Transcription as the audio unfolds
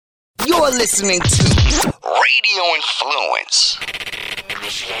You're listening to Radio Influence.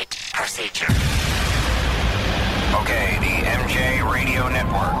 Initiate procedure. Okay, the MJ Radio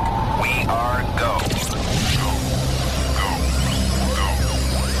Network. We are go.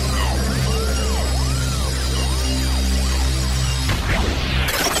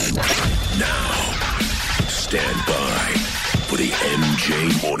 Now, stand by for the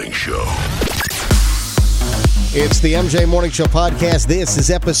MJ Morning Show. It's the MJ Morning Show podcast. This is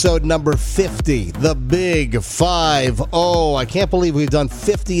episode number 50, the big 50. I can't believe we've done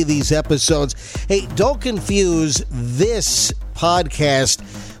 50 of these episodes. Hey, don't confuse this podcast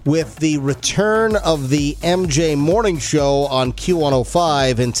with the return of the MJ Morning Show on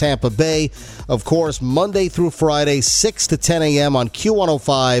Q105 in Tampa Bay. Of course, Monday through Friday, 6 to 10 a.m. on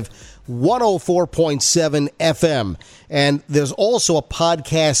Q105, 104.7 FM. And there's also a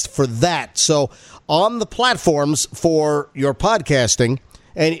podcast for that. So on the platforms for your podcasting,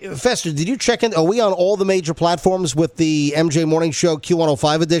 and Fester, did you check in? Are we on all the major platforms with the MJ Morning Show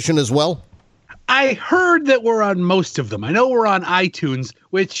Q105 edition as well? I heard that we're on most of them. I know we're on iTunes,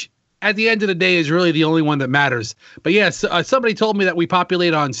 which at the end of the day is really the only one that matters. But yes, somebody told me that we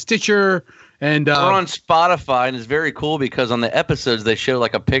populate on Stitcher. And we're on Spotify, and it's very cool because on the episodes, they show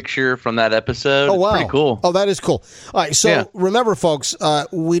like a picture from that episode. Oh, wow. It's pretty cool. Oh, that is cool. All right, so Remember, folks,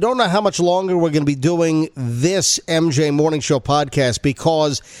 we don't know how much longer we're going to be doing this MJ Morning Show podcast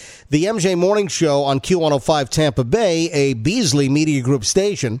because the MJ Morning Show on Q105 Tampa Bay, a Beasley Media Group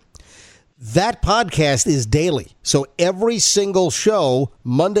station, that podcast is daily. So every single show,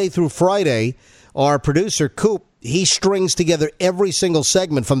 Monday through Friday, our producer, Coop, he strings together every single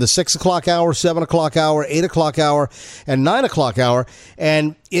segment from the 6 o'clock hour, 7 o'clock hour, 8 o'clock hour, and 9 o'clock hour,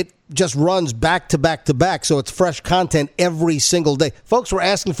 and it just runs back to back to back, so it's fresh content every single day. Folks, we're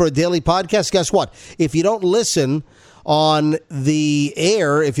asking for a daily podcast. Guess what? If you don't listen on the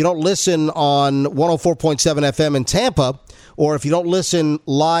air, if you don't listen on 104.7 FM in Tampa, or if you don't listen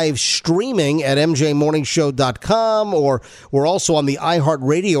live streaming at mjmorningshow.com, or we're also on the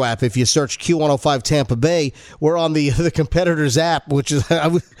iHeartRadio app. If you search Q105 Tampa Bay, we're on the competitor's app, which is, I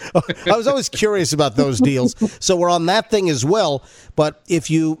was always curious about those deals. So we're on that thing as well. But if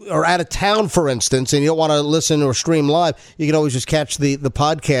you are out of town, for instance, and you don't want to listen or stream live, you can always just catch the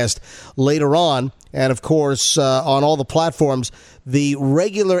podcast later on. And, of course, on all the platforms, the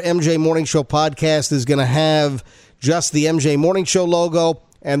regular MJ Morning Show podcast is going to have just the MJ Morning Show logo,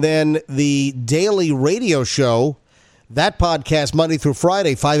 and then the daily radio show, that podcast Monday through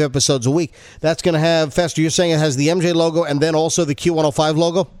Friday, 5 episodes a week. That's going to have, Fester, you're saying it has the MJ logo and then also the Q105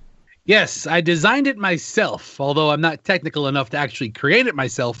 logo? Yes, I designed it myself, although I'm not technical enough to actually create it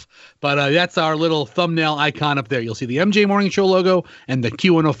myself. But that's our little thumbnail icon up there. You'll see the MJ Morning Show logo and the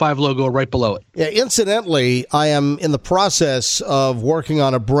Q105 logo right below it. Yeah, incidentally, I am in the process of working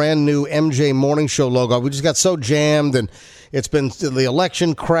on a brand new MJ Morning Show logo. We just got so jammed, and it's been the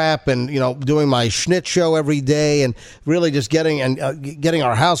election crap, and doing my Schnitz show every day, and really just getting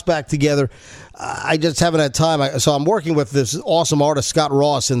our house back together. I just haven't had time. So I'm working with this awesome artist, Scott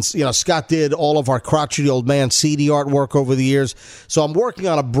Ross, and Scott did all of our crotchety old man CD artwork over the years. So I'm working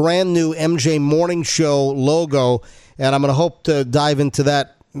on a brand new MJ Morning Show logo, and I'm going to hope to dive into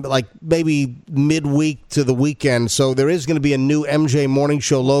that like maybe midweek to the weekend. So there is going to be a new MJ Morning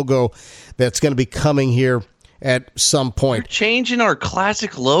Show logo that's going to be coming here at some point. You're changing our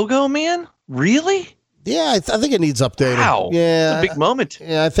classic logo, man? Really? Yeah, I think it needs updating. Wow. Yeah. It's a big moment.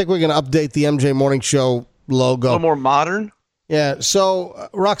 Yeah, I think we're going to update the MJ Morning Show logo. A little more modern? Yeah. So,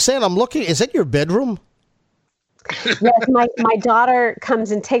 Roxanne, I'm looking. Is that your bedroom? Yes, my daughter comes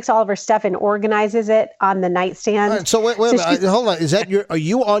and takes all of her stuff and organizes it on the nightstand. All right, so wait a minute. Hold on. Are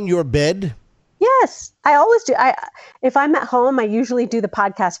you on your bed? Yes, I always do. If I'm at home, I usually do the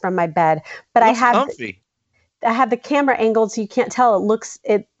podcast from my bed. But I have the camera angled so you can't tell.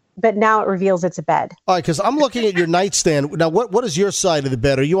 But now it reveals it's a bed. All right, because I'm looking at your nightstand. Now, what is your side of the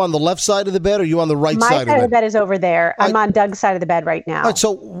bed? Are you on the left side of the bed or are you on the right side of the bed? My side of the bed is over there. I'm on Doug's side of the bed right now. All right,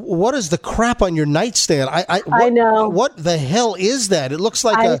 so what is the crap on your nightstand? I know. What the hell is that? It looks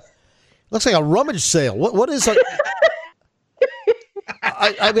like a rummage sale. What is it?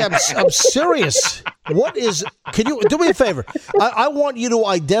 I'm serious. What is? Can you do me a favor? I want you to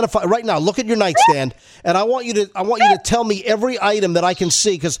identify right now. Look at your nightstand, and I want you to tell me every item that I can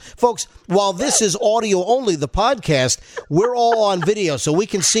see. Because, folks, while this is audio only, the podcast, we're all on video, so we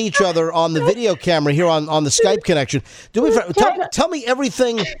can see each other on the video camera here on the Skype connection. Do me a favor. Tell me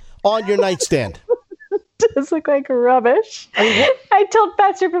everything on your nightstand. Does look like rubbish. I told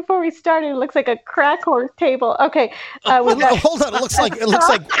Pastor before we started, it looks like a crack whore table. Okay, hold on. It looks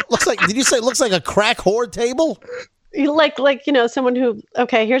like. Did you say it looks like a crack whore table? You like someone who.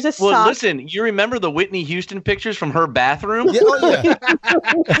 Okay, here's a sock. Well, listen, you remember the Whitney Houston pictures from her bathroom? Yeah, oh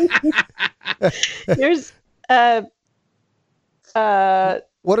yeah. Here's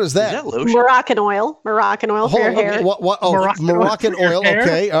what is that? Is that lotion? Moroccan oil for your hair. What? Oh, Moroccan oil.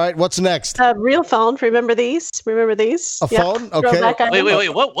 Okay. All right. What's next? Real phone. Remember these? A phone? Okay. Wait.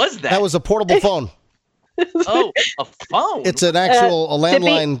 What was that? That was a portable phone. Oh, a phone. It's an actual a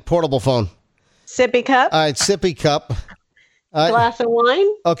landline portable phone. Sippy cup. All right, sippy cup. Glass of wine.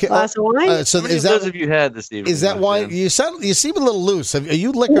 Okay. Glass of wine. So How many is of that those have you had this evening? is that wine? You seem a little loose. Are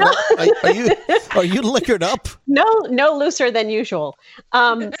you liquored up? Are you liquored up? No looser than usual.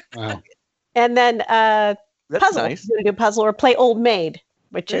 Wow. And then That's puzzle. nice. You're gonna do puzzle or play Old Maid,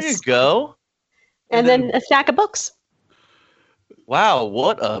 which There you is go. and then a stack of books. Wow,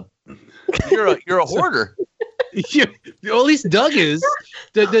 what a you're a hoarder. At least Doug is.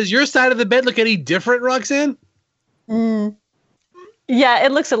 Does your side of the bed look any different, Roxanne? Yeah,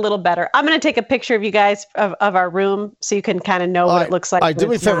 it looks a little better. I'm going to take a picture of you guys of our room so you can kind of know what it looks like. All right, do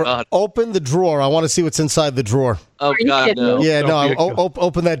me a favor. Open the drawer. I want to see what's inside the drawer. Oh, God, no. Yeah, no.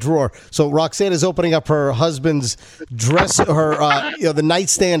 Open that drawer. So Roxanne is opening up her husband's dress, the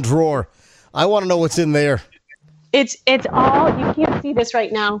nightstand drawer. I want to know what's in there. It's all, you can't see this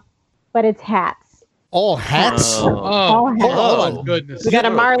right now, but it's hats. All hats? All hats. Hold on. Goodness. We got a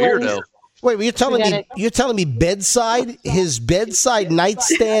Marlins. Weirdo. Wait, you're telling me bedside? His bedside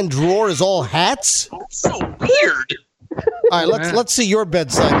nightstand drawer is all hats? So weird. All right, let's see your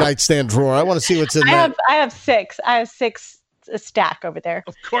bedside nightstand drawer. I want to see what's in there. I have six. I have six a stack over there.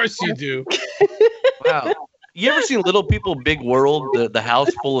 Of course you do. Wow. You ever seen Little People Big World, the house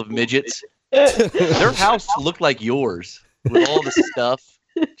full of midgets? Their house looked like yours with all the stuff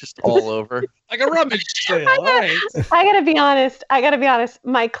just all over. Like a rummage sale. All right. I gotta be honest.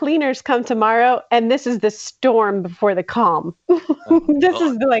 My cleaners come tomorrow, and this is the storm before the calm. This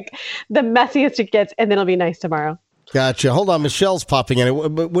is the messiest it gets, and then it'll be nice tomorrow. Gotcha. Hold on, Michelle's popping in.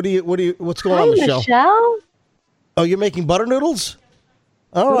 What's going Hi, on, Michelle? Michelle? Oh, you're making butter noodles?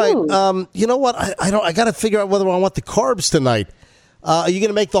 All right. Ooh. You know what? I got to figure out whether I want the carbs tonight. Are you going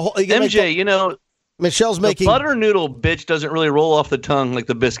to make the whole? MJ, Michelle's making butter noodle bitch doesn't really roll off the tongue like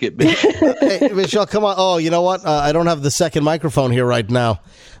the biscuit bitch. Hey, Michelle, come on. Oh, you know what? I don't have the second microphone here right now.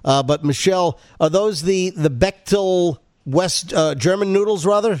 But Michelle, are those the Bechtel West German noodles?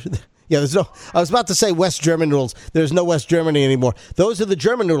 Rather, yeah. There's no. I was about to say West German noodles. There's no West Germany anymore. Those are the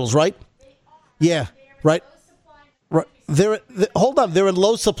German noodles, right? Yeah. Right. Right. Hold on. They're in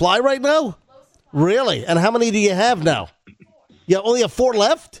low supply right now. Really? And how many do you have now? You only have 4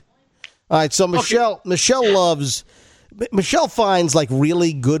 left. All right, so Michelle finds like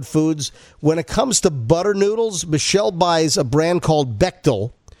really good foods. When it comes to butter noodles, Michelle buys a brand called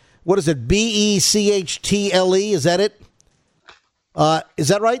Bechtel. What is it? Bechle? Is that it? Is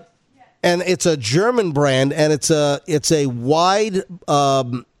that right? Yeah. And it's a German brand, and it's a wide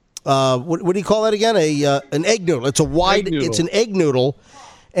what do you call that again? An egg noodle. It's a wide. It's an egg noodle.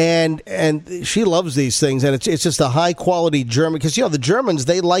 And she loves these things, and it's just a high quality German, because the Germans,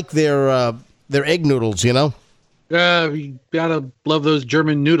 they like their egg noodles, you gotta love those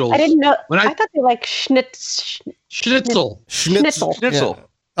German noodles. I didn't know. I thought they like schnitzel. Schnitzel. Yeah.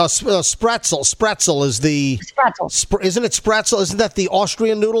 Spratzel is the Spratzel. Isn't it Spratzel? Isn't that the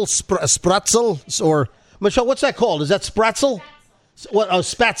Austrian noodle? Spratzel? Or Michelle, what's that called? Is that Spratzel? What? Oh,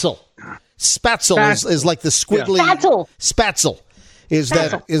 Spatzel. Spatzel is like the squiggly Spatzel. Is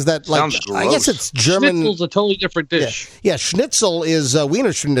that like? I guess it's German. Schnitzel's a totally different dish. Yeah, Schnitzel is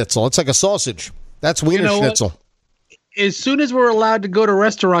Wiener Schnitzel. It's like a sausage. That's Wiener Schnitzel. What? As soon as we're allowed to go to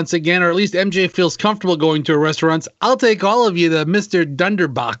restaurants again, or at least MJ feels comfortable going to restaurants, I'll take all of you to Mr.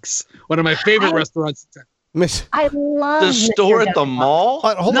 Dunderbox, one of my favorite restaurants. I love the store at the mall.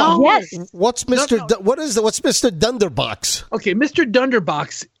 Hold on. Yes. What's Mr. What's Mr. Dunderbox? Okay, Mr.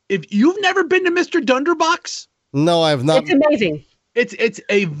 Dunderbox. If you've never been to Mr. Dunderbox, no, I have not. It's amazing. It's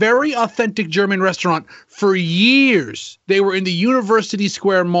a very authentic German restaurant. For years, they were in the University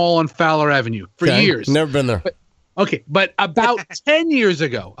Square Mall on Fowler Avenue. For years. Never been there. But about 10 years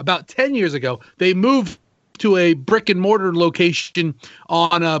ago, they moved to a brick and mortar location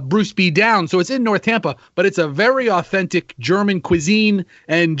on Bruce B. Downs. So it's in North Tampa, but it's a very authentic German cuisine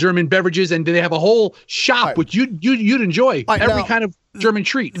and German beverages, and they have a whole shop which you'd enjoy. Every kind of German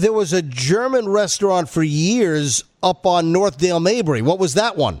treat. There was a German restaurant for years up on Northdale Mabry. What was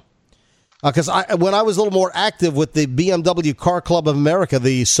that one? Because when I was a little more active with the BMW Car Club of America,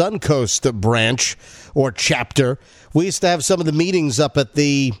 the Suncoast branch or chapter, we used to have some of the meetings up at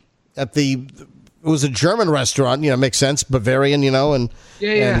the was a German restaurant, makes sense, Bavarian, and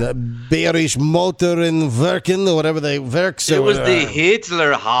Bayerisch Motor in Werken or whatever they Werks. It was the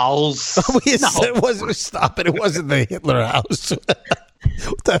Hitler House. Stop it! It wasn't the Hitler House.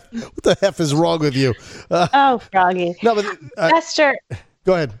 What the F is wrong with you? Froggy. No, but Fester.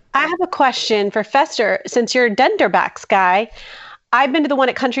 Go ahead. I have a question for Fester. Since you're a Dunderbach's guy, I've been to the one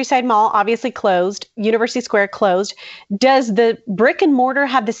at Countryside Mall, obviously closed. University Square closed. Does the brick and mortar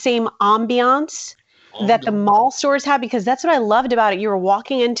have the same ambiance that the mall stores have? Because that's what I loved about it. You were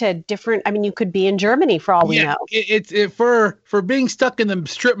walking into different. I mean, you could be in Germany for all we know. It's for being stuck in the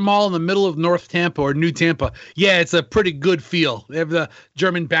strip mall in the middle of North Tampa or New Tampa. Yeah, it's a pretty good feel. They have the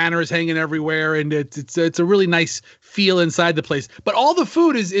German banners hanging everywhere, and it's a really nice feel inside the place. But all the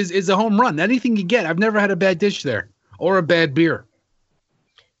food is a home run. Anything you get, I've never had a bad dish there or a bad beer.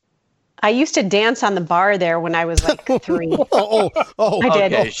 I used to dance on the bar there when I was like 3. I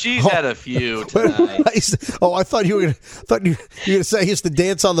did. Okay, she's had a few tonight. I thought you were going to say I used to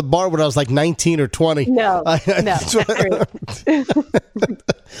dance on the bar when I was like 19 or 20. No, no.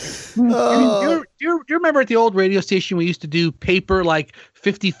 Do you remember at the old radio station we used to do paper like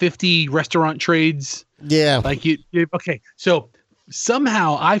 50-50 restaurant trades? Yeah. Like okay. So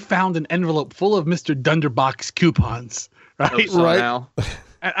somehow I found an envelope full of Mr. Dunderbach's coupons. Right. Right.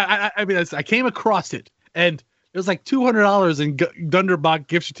 I mean, I came across it, and it was like $200 in Dunderbach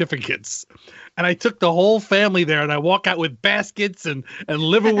gift certificates. And I took the whole family there, and I walk out with baskets and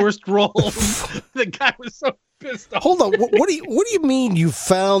liverwurst rolls. The guy was so pissed off. Hold on. What do you mean you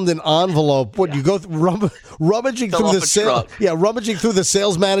found an envelope? What, you go rummaging through rummaging through the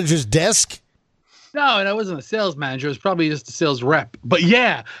sales manager's desk? No, and I wasn't a sales manager. It was probably just a sales rep. But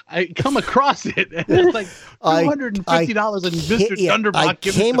yeah, I come across it, and it's like $250 in Mr. Dunderbach. I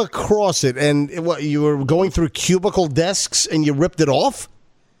came across it, and what, you were going through cubicle desks, and you ripped it off?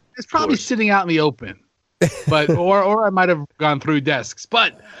 It's probably sitting out in the open, but or I might have gone through desks.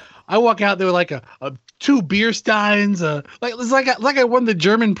 But I walk out there with like a 2 beer steins. It's like I won the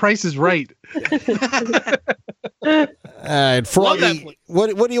German Price is Right. All right, Froggy,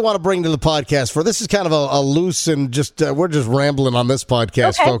 what do you want to bring to the podcast for? This is kind of a loose and just we're just rambling on this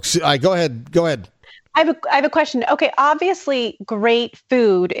podcast, folks. All right, go ahead. I have a question. Okay, obviously, great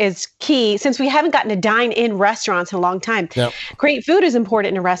food is key since we haven't gotten to dine in restaurants in a long time. Yep. Great food is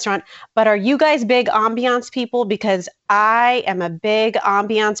important in a restaurant, but are you guys big ambiance people? Because I am a big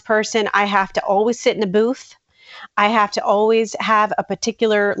ambiance person. I have to always sit in a booth. I have to always have a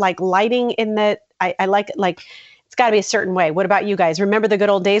particular lighting in the. I like it's got to be a certain way. What about you guys? Remember the good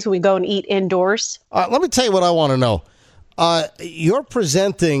old days when we go and eat indoors? Let me tell you what I want to know. You're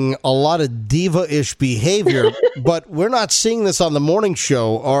presenting a lot of diva-ish behavior, but we're not seeing this on the morning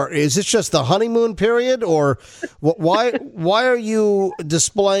show. Or is this just the honeymoon period? Or why are you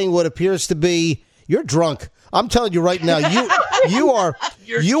displaying what appears to be? You're drunk. I'm telling you right now. You are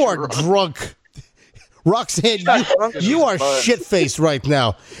drunk. Roxanne, you are shit-faced right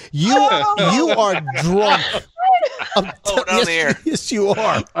now. You are drunk. On the air. Yes, you are.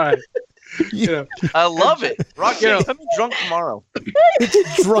 All right. I love it. Roxanne, come drunk tomorrow.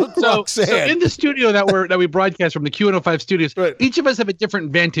 Drunk Roxanne. So in the studio that we broadcast from the Q105 studios, each of us have a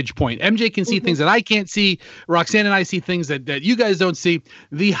different vantage point. MJ can see things that I can't see. Roxanne and I see things that you guys don't see.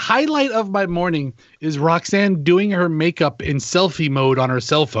 The highlight of my morning is Roxanne doing her makeup in selfie mode on her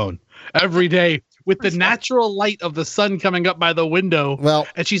cell phone every day with the natural light of the sun coming up by the window. Well,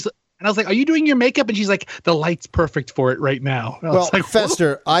 and I was like, "Are you doing your makeup?" And she's like, "The light's perfect for it right now." Well, like,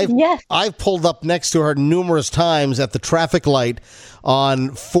 Fester, I've pulled up next to her numerous times at the traffic light on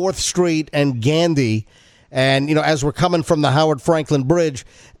 4th Street and Gandy, and as we're coming from the Howard Franklin Bridge,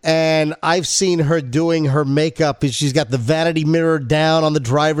 and I've seen her doing her makeup. She's got the vanity mirror down on the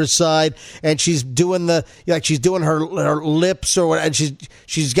driver's side, and she's doing she's doing her lips and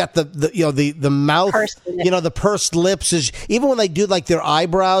she's got the mouth, the pursed lips. Even when they do their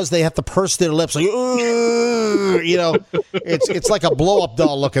eyebrows, they have to purse their lips. Like, it's like a blow up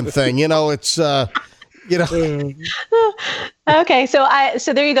doll looking thing. It's. Okay, so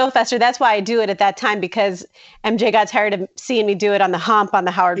there you go, Fester. That's why I do it at that time, because MJ got tired of seeing me do it on the hump on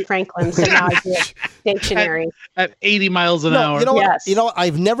the Howard Franklin. So now I do it stationary at 80 miles an hour. You know what? You know what?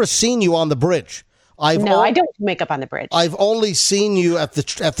 I've never seen you on the bridge. I don't do makeup on the bridge. I've only seen you at the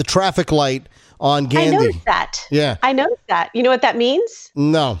traffic light on Gandy. I noticed that. Yeah, I noticed that. You know what that means?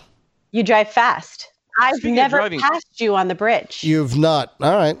 No. You drive fast. I've never passed you on the bridge. You've not.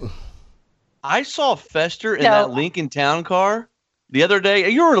 All right. I saw Fester in that Lincoln Town car The other day,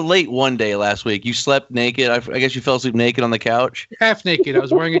 you were late one day last week. You slept naked. I guess you fell asleep naked on the couch. Half naked. I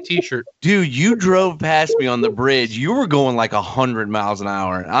was wearing a T-shirt. Dude, you drove past me on the bridge. You were going like 100 miles an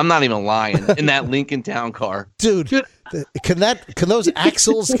hour. I'm not even lying. In that Lincoln Town car. Dude, can those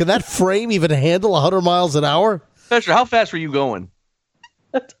axles, can that frame even handle 100 miles an hour? Fester, how fast were you going?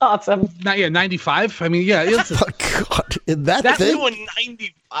 That's awesome. 95. I mean, yeah. It's, Oh, God. In that That's thing? doing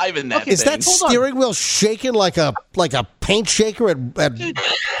 95 in that Is thing. that steering wheel shaking like a paint shaker at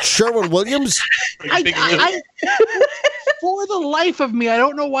Sherwin-Williams? For the life of me, I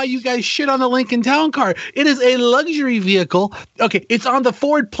don't know why you guys shit on the Lincoln Town Car. It is a luxury vehicle. Okay, it's on the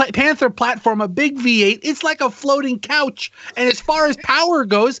Ford Panther platform, a big V8. It's like a floating couch. And as far as power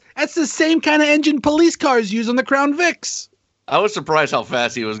goes, that's the same kind of engine police cars use on the Crown Vics. I was surprised how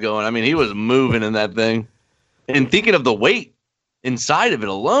fast he was going. I mean, he was moving in that thing. And thinking of the weight inside of it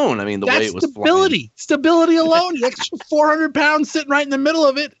alone, I mean, the way it was stability. flying. Stability alone. The extra 400 pounds sitting right in the middle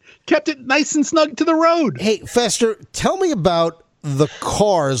of it kept it nice and snug to the road. Hey, Fester, tell me about the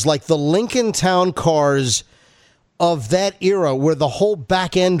cars, like the Lincoln Town cars of that era where the whole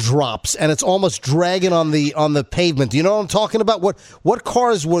back end drops and it's almost dragging on the pavement. Do you know what I'm talking about? What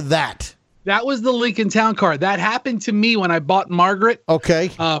cars were that? That was the Lincoln Town Car. That happened to me when I bought Margaret.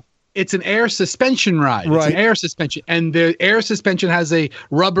 Okay. It's an air suspension ride. Right. It's an air suspension. And the air suspension has a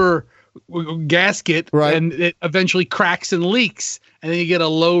rubber gasket. Right. And it eventually cracks and leaks. And then you get a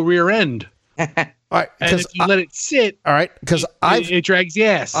low rear end. All right. And if you let it sit, all right, because it drags the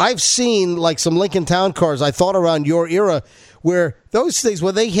ass. I've seen like some Lincoln Town cars, I thought around your era, where those things,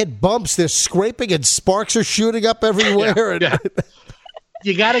 when they hit bumps, they're scraping and sparks are shooting up everywhere. Yeah.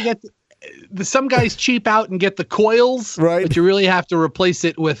 You got to get... some guys cheap out and get the coils, right? But you really have to replace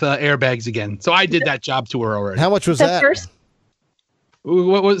it with airbags again. So I did that job to her already. How much was that? How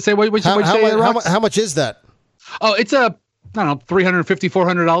much is that? Oh, it's I don't know, $350,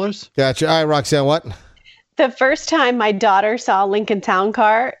 $400. Gotcha. All right, Roxanne, what? The first time my daughter saw a Lincoln Town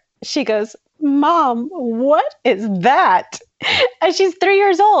Car, she goes, "Mom, what is that?" And she's 3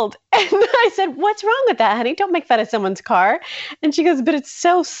 years old. And I said, "What's wrong with that, honey? Don't make fun of someone's car." And she goes, "But it's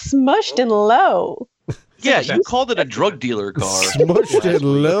so smushed and low." Yeah, you called it a drug dealer car. Smushed and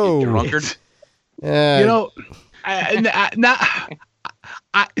low. Drunkard. You know, in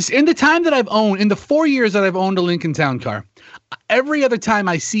the time that I've owned, in the 4 years that I've owned a Lincoln Town Car, every other time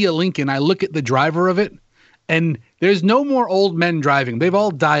I see a Lincoln, I look at the driver of it, and there's no more old men driving. They've all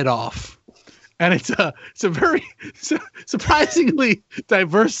died off. And it's a very surprisingly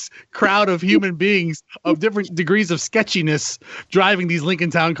diverse crowd of human beings of different degrees of sketchiness driving these Lincoln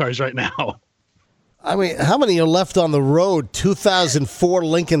Town Cars right now. I mean, how many are left on the road? 2004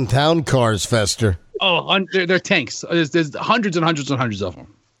 Lincoln Town Cars, Fester. Oh, they're tanks. There's hundreds and hundreds and hundreds of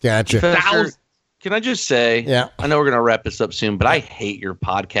them. Gotcha. Fester, can I just say, yeah. I know we're going to wrap this up soon, but I hate your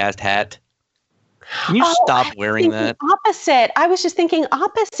podcast hat. Can you stop wearing that? Opposite. I was just thinking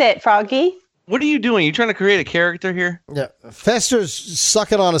opposite, Froggy. What are you doing? You trying to create a character here? Yeah. Fester's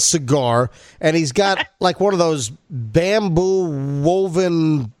sucking on a cigar, and he's got like one of those bamboo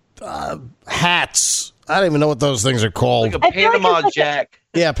woven hats. I don't even know what those things are called. Like a Panama Jack.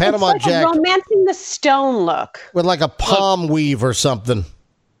 Yeah, Panama it's like Jack. a Romancing the Stone look. With like a palm weave or something.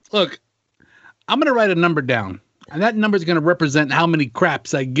 Look, I'm going to write a number down. And that number is going to represent how many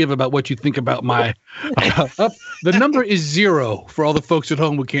craps I give about what you think about my... the number is 0 for all the folks at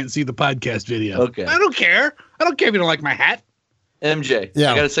home who can't see the podcast video. Okay. I don't care. I don't care if you don't like my hat. MJ,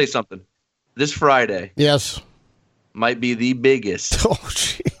 yeah. I got to say something. This Friday... Yes. Might be the biggest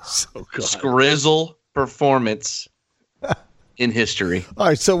Skrizzle performance in history. All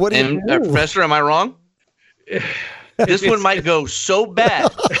right, so what do you... Professor, am I wrong? This one might go so bad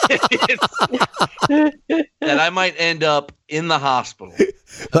that I might end up in the hospital.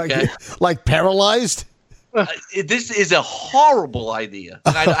 Okay? Like paralyzed? This is a horrible idea.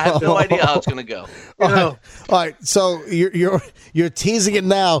 And I have no idea how it's going to go. All right. So you're teasing it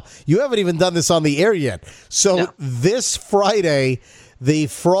now. You haven't even done this on the air yet. So This Friday, the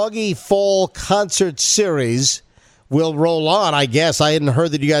Froggy Fall Concert Series will roll on, I guess. I hadn't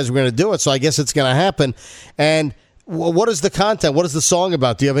heard that you guys were going to do it, so I guess it's going to happen. And what is the content? What is the song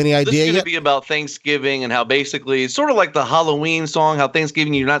about? Do you have any idea yet? This is going to be about Thanksgiving and how basically it's sort of like the Halloween song, how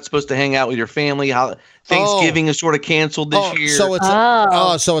Thanksgiving you're not supposed to hang out with your family, how Thanksgiving is sort of canceled this year. So it's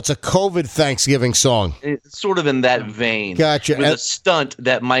so it's a COVID Thanksgiving song. It's sort of in that vein. Gotcha. With a stunt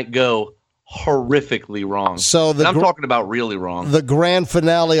that might go horrifically wrong. So I'm talking about really wrong. The grand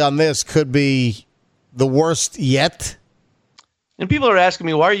finale on this could be the worst yet. And people are asking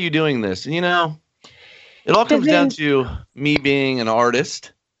me, why are you doing this? And, it all comes down to me being an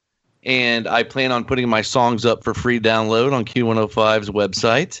artist and I plan on putting my songs up for free download on Q105's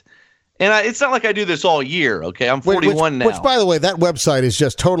website. And it's not like I do this all year, okay? I'm 41 now. Which, by the way, that website is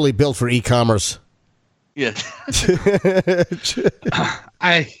just totally built for e-commerce. Yeah.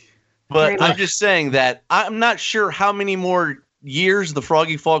 But I'm just saying that I'm not sure how many more years the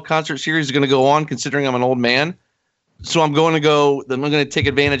Froggy Fall concert series is going to go on, considering I'm an old man. So I'm going to take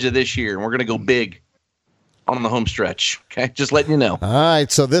advantage of this year, and we're going to go big on the home stretch. Okay, just letting you know. All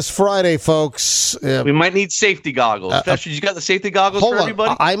right, so this Friday, folks, we might need safety goggles. Fester, you got the safety goggles for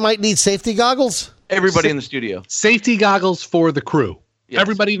everybody? I might need safety goggles. Everybody in the studio. Safety goggles for the crew. Yes.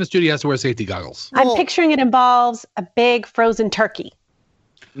 Everybody in the studio has to wear safety goggles. I'm picturing it involves a big frozen turkey.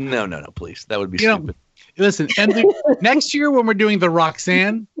 No, please. That would be stupid. Listen, and next year when we're doing the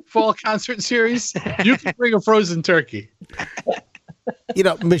Roxanne Fall Concert Series, you can bring a frozen turkey.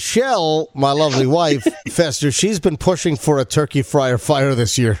 Michelle, my lovely wife, Fester, she's been pushing for a turkey fryer fire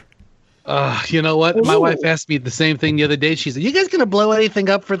this year. You know what? My wife asked me the same thing the other day. She said, "You guys going to blow anything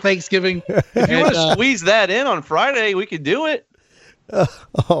up for Thanksgiving?" If you want to squeeze that in on Friday, we could do it.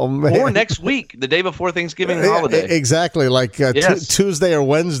 Oh, man. Or next week, the day before Thanksgiving holiday. Exactly, like Tuesday or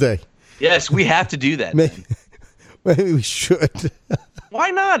Wednesday. Yes, we have to do that. Maybe we should. Why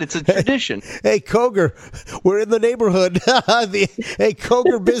not? It's a tradition. Hey, Koger, we're in the neighborhood. Hey,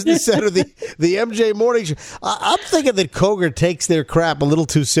 Koger Business Center, the MJ Morning Show. I'm thinking that Koger takes their crap a little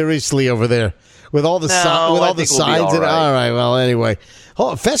too seriously over there with all the signs. All right. Well, anyway,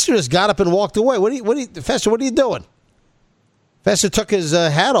 Fester just got up and walked away. Fester? What are you doing? Fester took his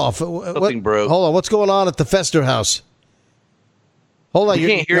hat off. Something broke. Hold on. What's going on at the Fester house? Hold on. We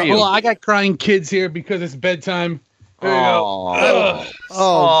can't hear you. Hold on, I got crying kids here because it's bedtime. There you go.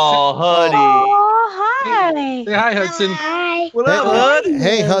 Oh, honey. Oh, hi. Say hi, Hudson. Hi. What up, Hud?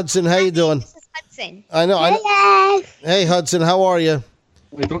 Hey, Hudson. How you doing? This is Hudson. I know. Hello. Hey, Hudson. How are you?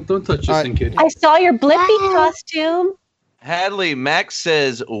 Wait, don't touch this thing, kid. I saw your Blippi costume. Hadley, Max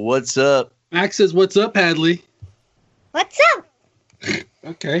says, "What's up?" Max says, "What's up, Hadley?" What's up?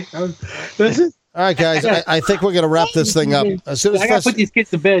 Okay. That's it. All right, guys. I think we're going to wrap this thing up. As soon as I got to put these kids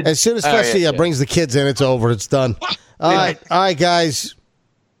to bed. Festy brings the kids in, it's over. It's done. All right, guys.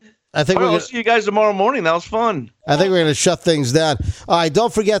 I think I'll see you guys tomorrow morning. That was fun. I think we're going to shut things down. All right,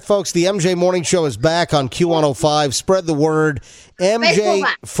 don't forget, folks, the MJ Morning Show is back on Q105. Spread the word. MJ,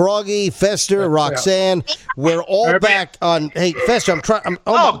 Froggy, Fester, Roxanne, we're all back on. Hey, Fester, I'm trying.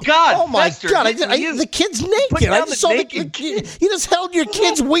 Oh, God. Oh, my Fester, God. The kid's naked. I just saw the kid. You just held your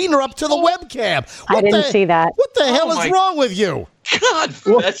kid's wiener up to the webcam. I didn't see that. What the hell is wrong with you? God,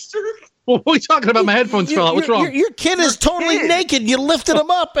 Fester. What are we talking about? My headphones fell out. What's wrong? Your kid is totally naked. You lifted him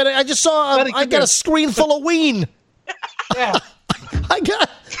up, and I just saw. I got a screen full of ween. Yeah. I got.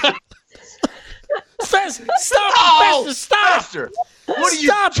 Fester, stop! Fester, stop! Fester, what are you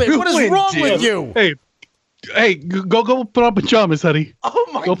Stop it! What is wrong with you? Hey, go put on pajamas, honey. Oh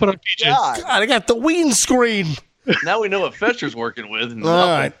my! Go put on PJs. God, I got the ween screen. Now we know what Fester's working with. All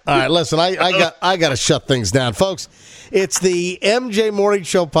right. Listen, I got to shut things down, folks. It's the MJ Morning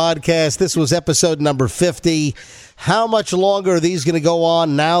Show podcast. This was episode number 50. How much longer are these going to go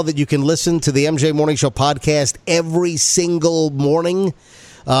on now that you can listen to the MJ Morning Show podcast every single morning?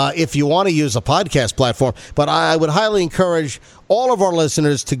 If you want to use a podcast platform. But I would highly encourage all of our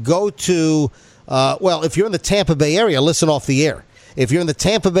listeners to go to, if you're in the Tampa Bay area, listen off the air. If you're in the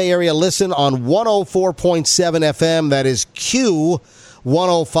Tampa Bay area, listen on 104.7 FM. That is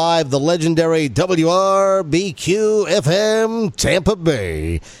Q105, the legendary WRBQ FM Tampa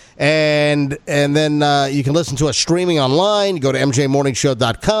Bay. And then you can listen to us streaming online. You go to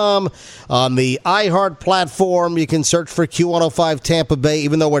mjmorningshow.com. On the iHeart platform, you can search for Q105 Tampa Bay,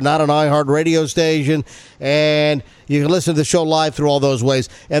 even though we're not an iHeart radio station. And you can listen to the show live through all those ways.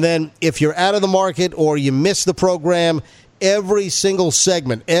 And then if you're out of the market or you miss the program, every single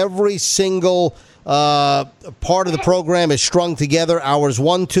segment, every single part of the program is strung together. Hours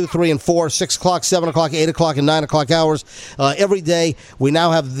 1, 2, 3, and 4, 6 o'clock, 7 o'clock, 8 o'clock, and 9 o'clock hours every day. We now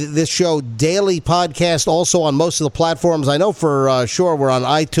have this show daily podcast also on most of the platforms. I know for sure we're on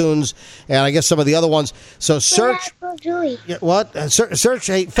iTunes and I guess some of the other ones. So search. What? Search.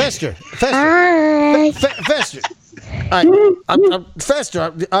 Hey, Fester. Fester. I'm Fester.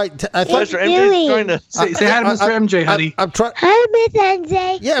 Fester, MJ's trying to say hi to Mr. MJ, honey. I'm trying. Hi, Miss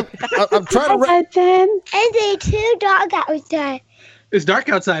MJ. Yeah, I'm trying to. MJ, too dark outside. It's dark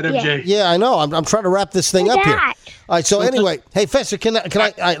outside, MJ. Yeah, I know. I'm trying to wrap this thing up here. All right. So anyway, hey Fester, can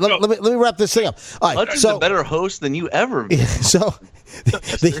I? Let me wrap this thing up. All right. Hudson's a better host than you ever. So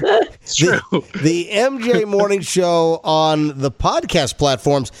The MJ Morning Show on the podcast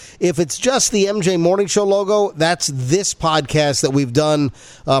platforms. If it's just the MJ Morning Show logo, that's this podcast that we've done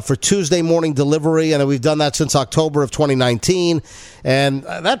for Tuesday morning delivery, and we've done that since October of 2019. And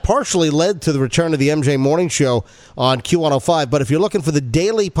that partially led to the return of the MJ Morning Show on Q105. But if you're looking for the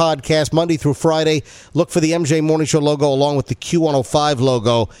daily podcast, Monday through Friday, look for the MJ Morning Show logo along with the Q105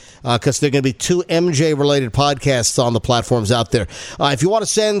 logo, because there are going to be two MJ-related podcasts on the platforms out there. If you want to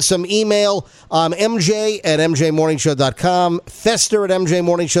send some email, MJ@MJMorningshow.com,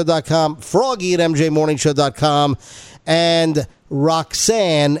 Fester@MJMorningshow.com, Froggy@MJMorningshow.com, and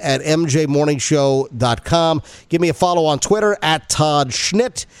Roxanne at MJMorningshow.com. Give me a follow on Twitter at Todd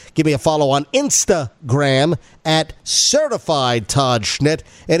Schnitt. Give me a follow on Instagram at Certified Todd Schnitt.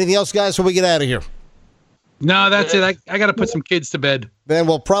 Anything else, guys, before we get out of here? No, that's it. I got to put some kids to bed. Then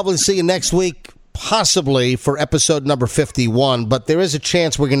we'll probably see you next week, possibly for episode number 51, but there is a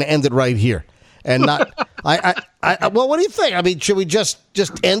chance we're going to end it right here. And not, well, what do you think? I mean, should we just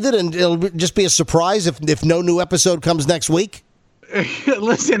end it and it'll just be a surprise if no new episode comes next week?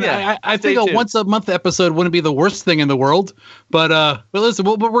 Listen, I think a once a month episode wouldn't be the worst thing in the world, but listen,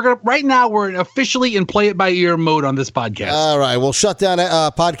 we're gonna right now we're officially in play it by ear mode on this podcast. All right, we'll shut down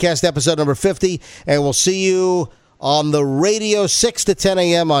podcast episode number 50, and we'll see you on the radio 6 to 10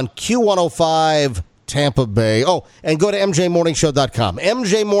 a.m. on Q105 Tampa Bay. Oh, and go to MJMorningshow.com.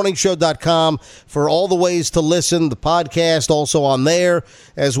 MJMorningshow.com for all the ways to listen. The podcast also on there,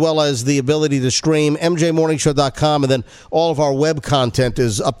 as well as the ability to stream. MJMorningshow.com, and then all of our web content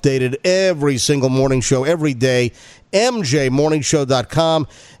is updated every single morning show, every day. MJMorningshow.com,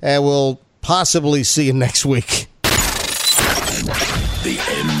 and we'll possibly see you next week. The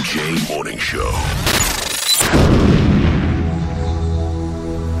MJ Morning Show.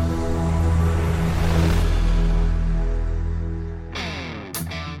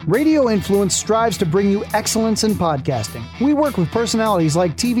 Radio Influence strives to bring you excellence in podcasting. We work with personalities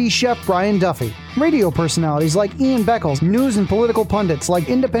like TV chef Brian Duffy, radio personalities like Ian Beckles, news and political pundits like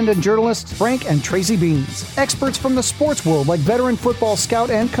independent journalists Frank and Tracy Beans, experts from the sports world like veteran football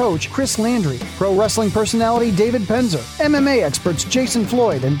scout and coach Chris Landry, pro wrestling personality David Penzer, MMA experts Jason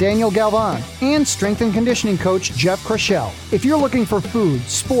Floyd and Daniel Galvan, and strength and conditioning coach Jeff Krashell. If you're looking for food,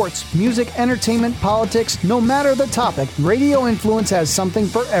 sports, music, entertainment, politics, no matter the topic, Radio Influence has something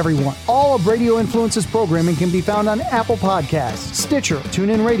for everyone. All of Radio Influence's programming can be found on Apple Podcasts, Stitcher,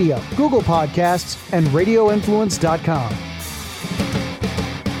 TuneIn Radio, Google Podcasts, and RadioInfluence.com.